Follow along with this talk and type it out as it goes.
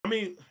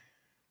mean,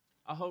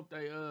 I hope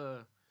they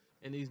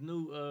in these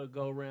new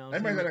go rounds. They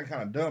made that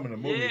kind of dumb in the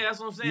movie. Yeah, that's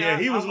what I'm saying. Yeah,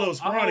 he was a little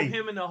scrawny. I hope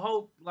him and the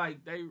Hope,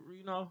 like they,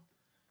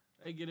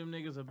 they get them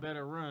niggas a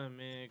better run,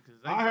 man. Cause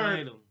they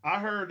played them. I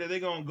heard that they're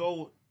gonna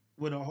go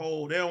with a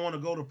whole. They don't want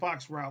to go the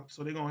Fox route,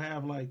 so they're gonna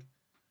have like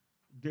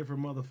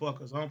different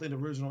motherfuckers. I don't think the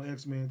original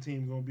X-Men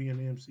team gonna be in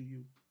the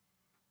MCU.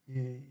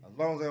 Yeah. As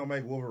long as they don't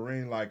make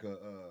Wolverine like a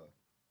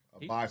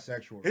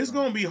bisexual. It's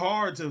gonna be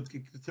hard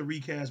to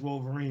recast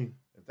Wolverine.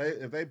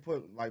 If they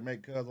put like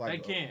make Cuz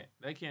like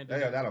they can't do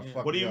that. That'll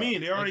fuck. What do you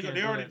mean? They already they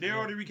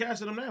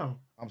recasted him now.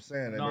 I'm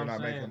saying they're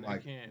not making him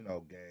like gay.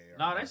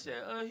 No, they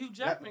said Hugh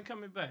Jackman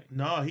coming back.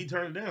 No, he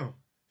turned it down.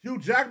 Hugh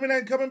Jackman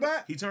ain't coming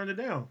back. He turned it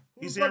down.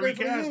 He said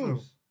recast him.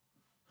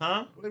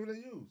 Huh? What they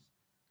use?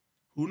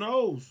 Who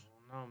knows?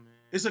 I don't know, man.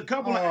 It's a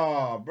couple.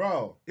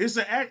 Bro. It's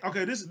an act.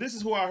 Okay, this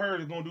is who I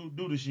heard is gonna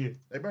do the shit.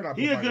 They better not.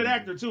 He a good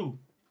actor too.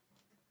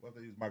 What if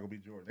they use Michael B.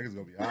 Jordan? Niggas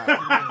gonna be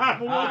high.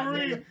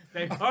 Wolverine.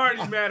 They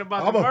already mad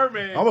about the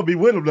Birdman. I'm gonna be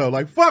with him though.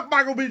 Like fuck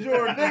Michael B.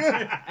 Jordan,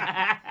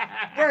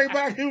 nigga. Bring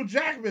back Hugh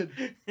Jackman.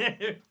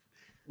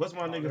 What's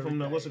my nigga from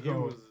the? What's it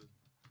called?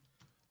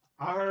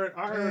 I heard.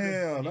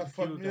 Damn, that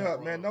fucked me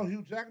up, man. No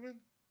Hugh Jackman.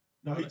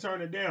 No, he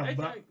turned it down.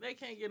 They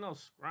can't get no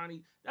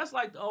scrawny. That's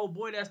like the old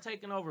boy that's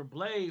taking over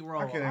Blade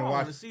role. I don't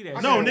want to see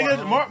that. No,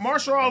 nigga,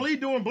 Marshall Ali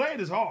doing Blade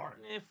is hard.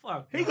 Man,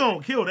 fuck. He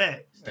gonna kill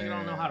that. This nigga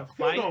don't know how to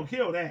fight. He gonna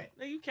kill that.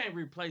 Nigga, you can't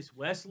replace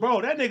Wesley.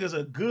 Bro, that nigga's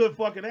a good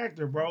fucking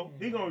actor, bro.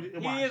 He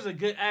is a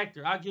good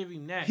actor. I'll give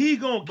him that. He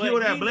gonna kill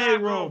that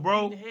Blade role,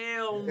 bro.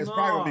 Hell It's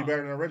probably gonna be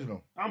better than the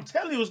original. I'm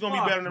telling you, it's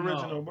gonna be better than the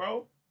original,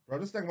 bro. Bro,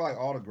 just think about like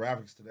all the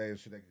graphics today and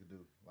shit they could do.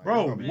 Like,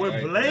 bro,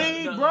 with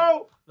Blade,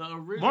 bro, the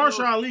original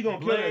Marshall Ali gonna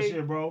kill that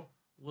shit, bro.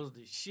 Was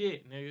the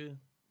shit, nigga.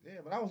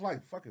 Yeah, but that was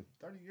like fucking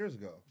 30 years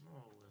ago.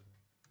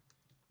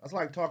 That's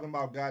like talking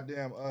about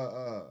goddamn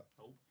what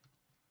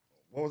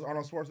was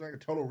Arnold Schwarzenegger?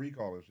 Total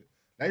Recall and shit.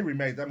 They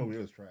remade that movie. It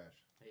was trash.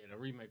 Yeah, the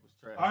remake was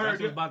trash. I heard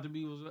That's what's about to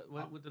be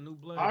with the new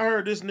Blade. I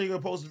heard this nigga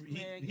supposed to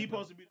be he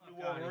supposed to be the new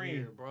Wolverine,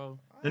 here, bro.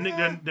 The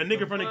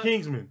nigga from the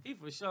Kingsman. He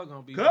for sure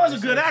gonna be. Cuz a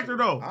good actor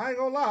though. I ain't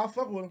gonna lie, I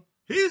fuck with him.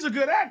 He's a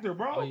good actor,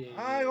 bro. Oh, yeah.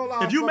 I ain't gonna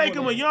lie. If you make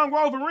him a young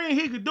Wolverine,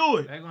 he could do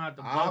it. They're gonna have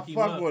to bulk him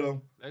up. I fuck with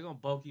him. They're gonna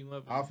bulk him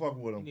up. I fuck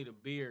with him. He need a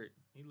beard.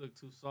 He look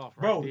too soft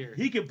bro, right there.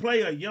 He can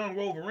play a young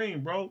Wolverine,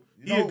 bro.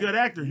 He a good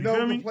actor. You know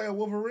feel who me? can play a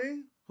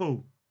Wolverine?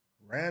 Who?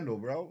 Randall,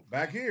 bro.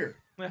 Back here.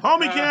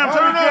 Homie Cam,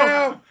 turn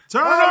on.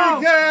 Turn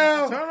on.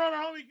 Turn on the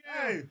Homie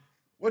Cam. Hey,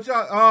 what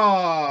y'all?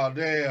 Oh,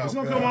 damn. It's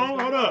gonna come on.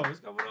 Hold up. It's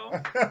coming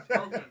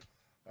on.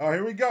 Oh,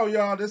 here we go,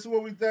 y'all. This is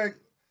what we think.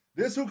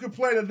 This who can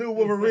play the new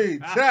Wolverine.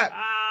 Chat.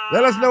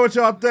 Let us know what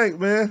y'all think,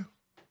 man.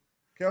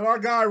 Can our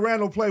guy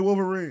Randall play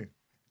Wolverine?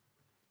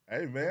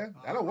 Hey, man.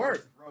 That'll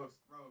work. Roast.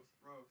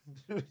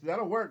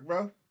 That'll work,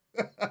 bro.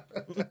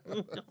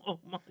 Oh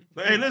my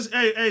God.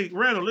 Hey,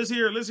 Randall, let's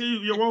hear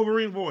your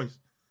Wolverine voice.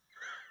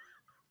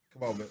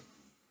 Come on, man.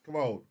 Come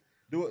on.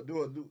 Do it,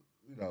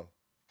 you know.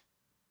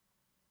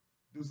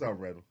 Do something,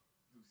 Randall.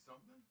 Do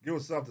something? Give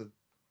us something.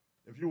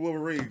 If you're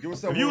Wolverine, give us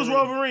something. If you was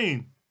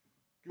Wolverine.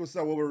 Give us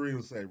something Wolverine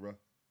would say, bro.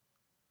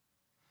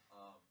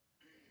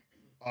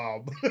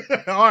 All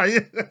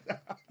right.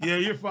 Yeah,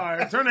 you're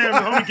fired. Turn the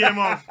Homie Cam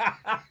off.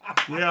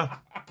 Yeah.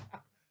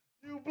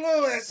 You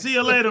blew it. See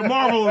you later,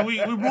 Marvel.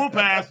 We move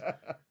past.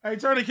 Hey,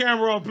 turn the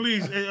camera off,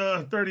 please.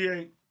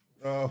 38.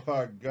 Oh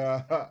my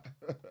God.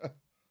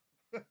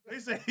 They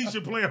say he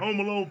should play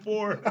Home Alone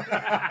 4.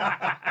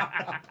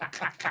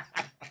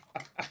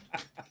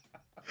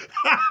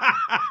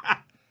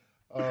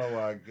 Oh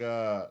my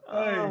God.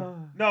 Hey,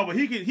 no, but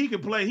he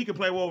could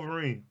play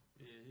Wolverine.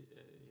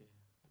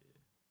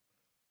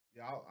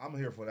 Yeah, I'm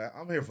here for that.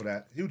 I'm here for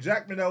that. Hugh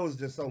Jackman though is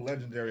just so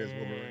legendary as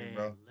Wolverine,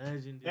 bro.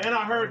 Legendary. And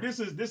I heard this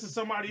is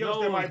somebody else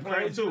that might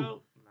play him too.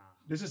 Nah.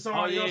 This is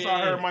somebody else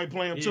I heard might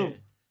play him too.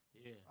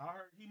 Yeah. I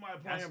heard he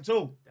might play him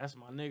too. That's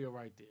my nigga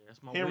right there.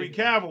 That's my Henry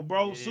Witcher. Cavill,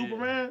 bro. Yeah.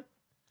 Superman.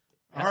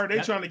 I heard they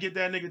trying to get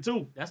that nigga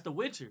too. That's the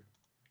Witcher.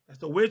 That's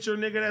the Witcher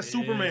nigga. That's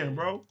Superman,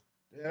 bro.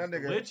 Yeah, that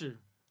nigga. The Witcher.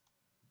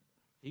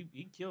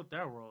 He killed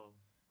that role.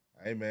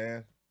 Hey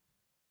man.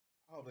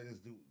 I hope they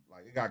just do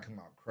like it gotta come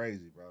out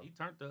crazy, bro. He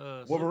turned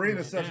the Wolverine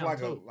is such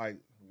Superman like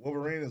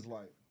Wolverine is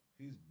like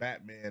he's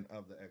Batman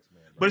of the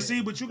X-Men. But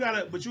see, but you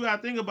gotta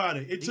think about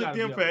it. It took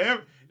them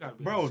forever.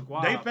 Bro,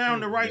 they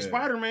found the right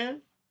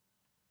Spider-Man.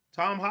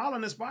 Tom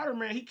Holland is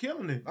Spider-Man. He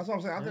killing it. That's what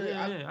I'm saying.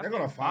 I think they're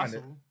gonna find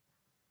it.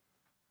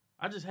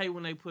 I just hate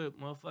when they put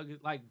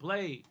motherfuckers like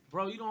Blade,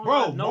 bro. You don't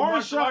bro, have no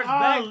martial arts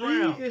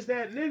background. Is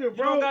that nigga,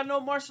 bro? You don't got no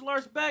martial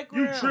arts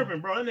background. You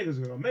tripping, bro? That nigga's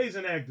an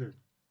amazing actor.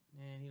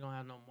 Man, he don't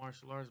have no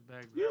martial arts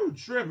background. You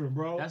tripping,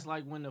 bro? That's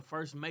like when the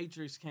first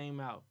Matrix came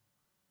out.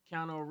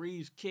 Keanu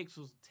Reeves' kicks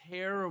was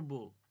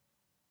terrible.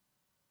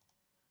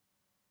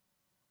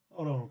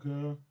 Hold on,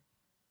 cuz.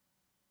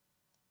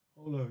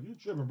 Hold up, you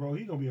tripping, bro?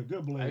 He gonna be a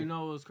good Blade. Hey, you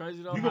know what's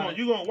crazy though? You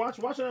gonna watch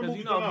that movie?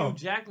 You know Hugh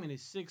Jackman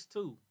is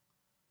 6'2",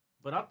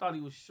 but I thought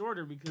he was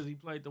shorter because he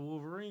played the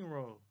Wolverine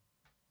role.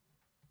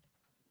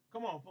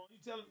 Come on, you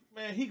tell him,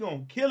 man, he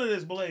gonna kill it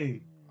as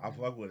Blade. I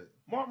fuck with it.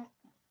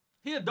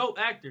 He a dope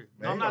actor.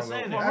 Man, No, I'm not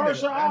saying that.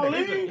 Mahershala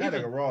Ali. That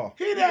nigga raw.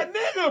 He that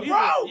nigga,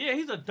 bro.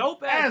 He's a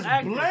dope ass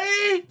actor.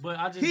 Blade, but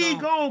I just he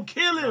don't, gonna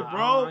kill it,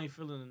 bro. I ain't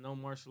feeling no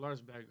martial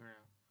arts background.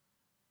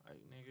 Like,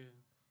 nigga,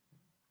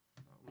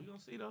 we gonna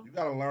see though. You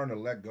gotta learn to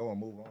let go and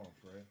move on,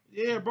 Fred.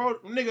 Yeah, bro.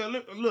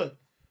 Nigga, look.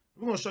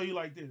 We're gonna show you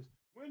like this.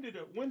 When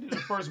did the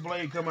first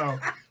Blade come out?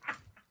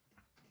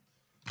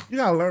 You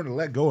gotta learn to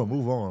let go and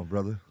move on,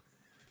 brother.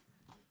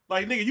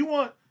 Like, nigga, you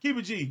want keep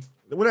it G.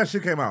 When that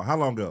shit came out, how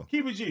long ago?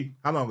 Keep it G.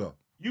 How long ago?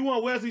 You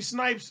want Wesley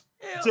Snipes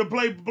to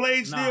play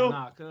Blade still?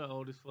 Nah, cuz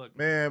old as fuck.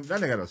 Man, that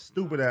nigga got a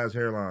stupid ass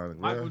hairline.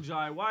 Michael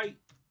Jai White.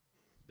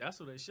 That's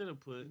what they should have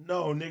put.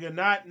 No, nigga,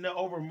 not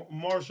over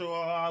Marshall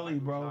Ali,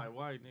 bro. Michael Jai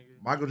White,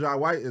 nigga. Michael Jai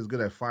White is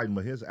good at fighting,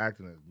 but his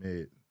acting is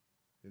mid.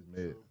 He's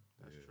mid.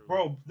 That's true.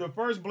 Bro, the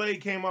first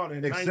Blade came out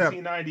in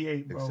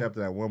 1998, bro. Except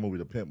that one movie,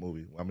 the Pimp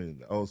movie. I mean,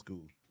 the old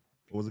school.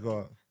 What was it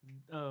called?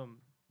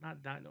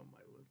 Not Dynamite.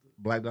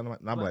 Black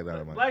Dynamite? Not Black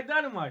Dynamite. Black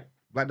Dynamite.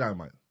 Black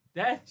Dynamite.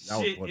 That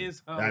shit funny.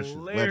 is That shit's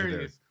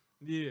hilarious.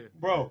 Yeah.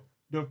 Bro,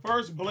 the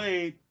first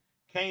Blade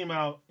came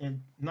out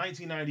in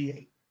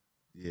 1998.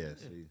 Yeah,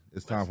 see.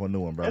 It's time for a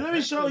new one, bro. And let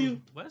me show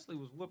you. Wesley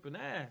was whooping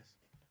ass.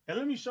 And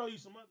let me show you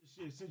some other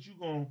shit since you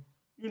gonna,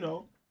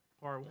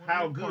 Part 1.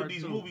 how and good part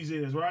these 2. movies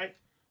is, right?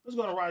 Let's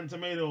go to Rotten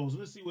Tomatoes.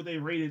 Let's see what they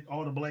rated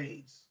all the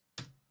Blades.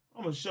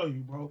 I'm gonna show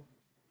you, bro.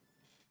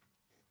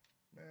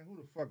 Man, who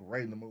the fuck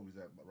rating the movies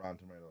at Rotten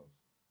Tomatoes?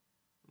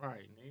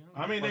 Right, nigga.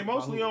 I mean, they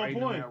mostly on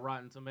point. At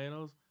Rotten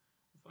Tomatoes.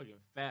 Fucking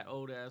fat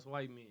old ass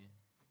white men.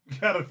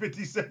 Got a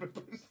 57%.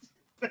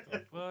 The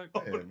fuck?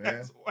 Yeah,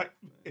 man. White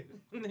man.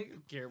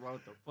 Niggas care about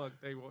what the fuck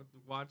they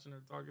watching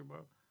or talking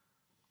about.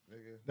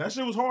 Nigga. That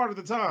shit was hard at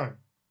the time.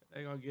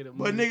 They gonna get it.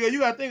 But nigga, you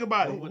gotta think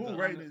about it. Who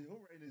rated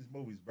these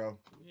movies, bro?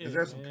 Yeah, is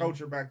there some man.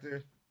 culture back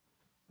there?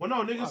 Well,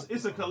 no, niggas,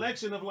 it's a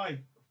collection of like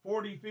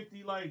 40,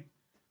 50 like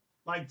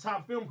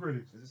top film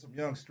critics. Is there some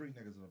young street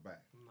niggas in the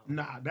back?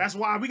 Nah, that's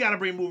why we gotta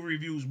bring movie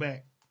reviews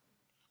back.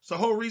 It's the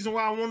whole reason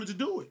why I wanted to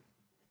do it.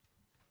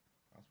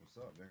 That's what's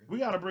up, nigga. We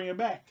gotta bring it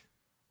back.